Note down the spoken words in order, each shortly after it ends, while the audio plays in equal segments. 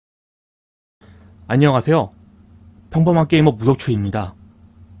안녕하세요. 평범한 게이머 무적추입니다.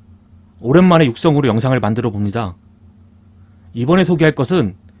 오랜만에 육성으로 영상을 만들어 봅니다. 이번에 소개할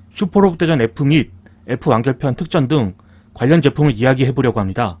것은 슈퍼로봇대전 F 및 F 완결편 특전 등 관련 제품을 이야기해보려고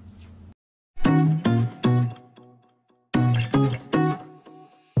합니다.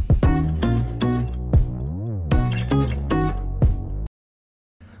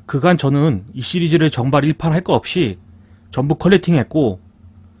 그간 저는 이 시리즈를 정발 1판 할 거 없이 전부 컬렉팅했고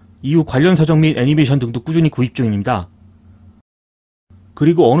이후 관련 서적 및 애니메이션 등도 꾸준히 구입 중입니다.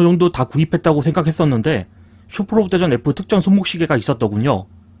 그리고 어느 정도 다 구입했다고 생각했었는데 슈퍼로봇대전 F 특전 손목시계가 있었더군요.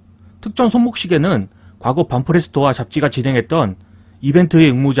 특전 손목시계는 과거 반프레스토와 잡지가 진행했던 이벤트의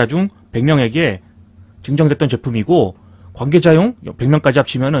응모자 중 100명에게 증정됐던 제품이고 관계자용 100명까지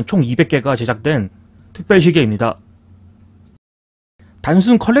합치면 총 200개가 제작된 특별시계입니다.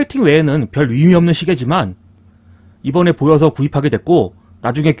 단순 컬렉팅 외에는 별 의미 없는 시계지만 이번에 보여서 구입하게 됐고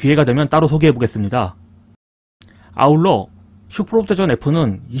나중에 기회가 되면 따로 소개해보겠습니다. 아울러 슈퍼로봇대전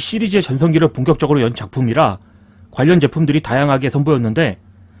F는 이 시리즈의 전성기를 본격적으로 연 작품이라 관련 제품들이 다양하게 선보였는데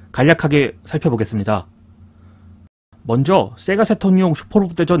간략하게 살펴보겠습니다. 먼저 세가 세턴용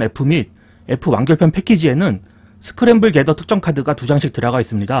슈퍼로봇대전 F 및 F 완결편 패키지에는 스크램블 게더 특전 카드가 2장씩 들어가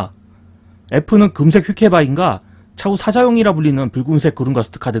있습니다. F는 금색 휘케바인과 차후 사자용이라 불리는 붉은색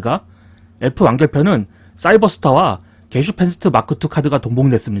그룬거스트 카드가, F 완결편은 사이버스타와 게슈펜스트 마크2 카드가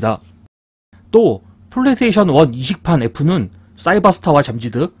동봉됐습니다. 또 플레이스테이션 1 이식판 F는 사이버스타와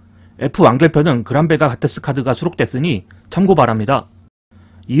잠지드, F 완결편은 그란베가 가테스 카드가 수록됐으니 참고 바랍니다.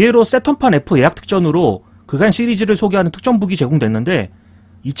 이외로 세턴판 F 예약 특전으로 그간 시리즈를 소개하는 특전북이 제공됐는데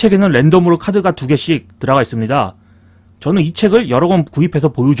이 책에는 랜덤으로 카드가 2개씩 들어가 있습니다. 저는 이 책을 여러 권 구입해서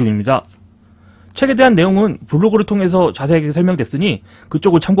보유 중입니다. 책에 대한 내용은 블로그를 통해서 자세하게 설명됐으니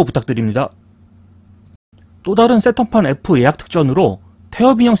그쪽을 참고 부탁드립니다. 또 다른 세턴판 F 예약 특전으로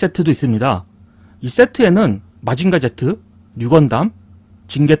태엽 인형 세트도 있습니다. 이 세트에는 마징가 Z, 뉴건담,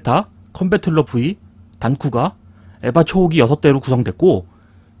 징게타, 컴배틀러 V, 단쿠가, 에바 초호기 6대로 구성됐고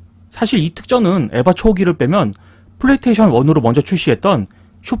사실 이 특전은 에바 초호기를 빼면 플레이스테이션 1으로 먼저 출시했던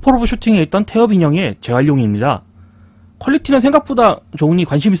슈퍼로봇 슈팅에 있던 태엽 인형의 재활용입니다. 퀄리티는 생각보다 좋으니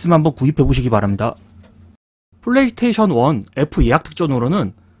관심 있으면 한번 구입해보시기 바랍니다. 플레이스테이션 1 F 예약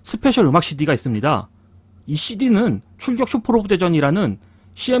특전으로는 스페셜 음악 CD가 있습니다. 이 CD는 출격 슈퍼로봇대전이라는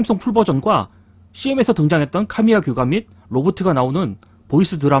CM송 풀버전과 CM에서 등장했던 카미야 교관 및 로보트가 나오는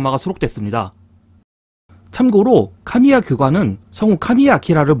보이스 드라마가 수록됐습니다. 참고로 카미야 교관은 성우 카미야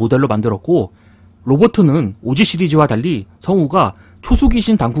아키라를 모델로 만들었고 로보트는 오지 시리즈와 달리 성우가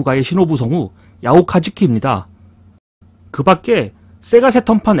초수기신 단쿠가의 신호부 성우 야오 카즈키입니다. 그 밖에 세가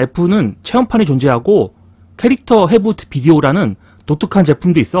세턴판 F는 체험판이 존재하고 캐릭터 해부 비디오라는 독특한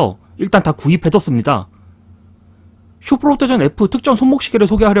제품도 있어 일단 다 구입해뒀습니다. 슈퍼로봇대전 F 특전 손목시계를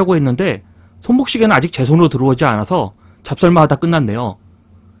소개하려고 했는데 손목시계는 아직 제 손으로 들어오지 않아서 잡설마하다 끝났네요.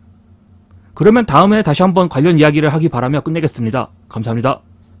 그러면 다음에 다시 한번 관련 이야기를 하기 바라며 끝내겠습니다. 감사합니다.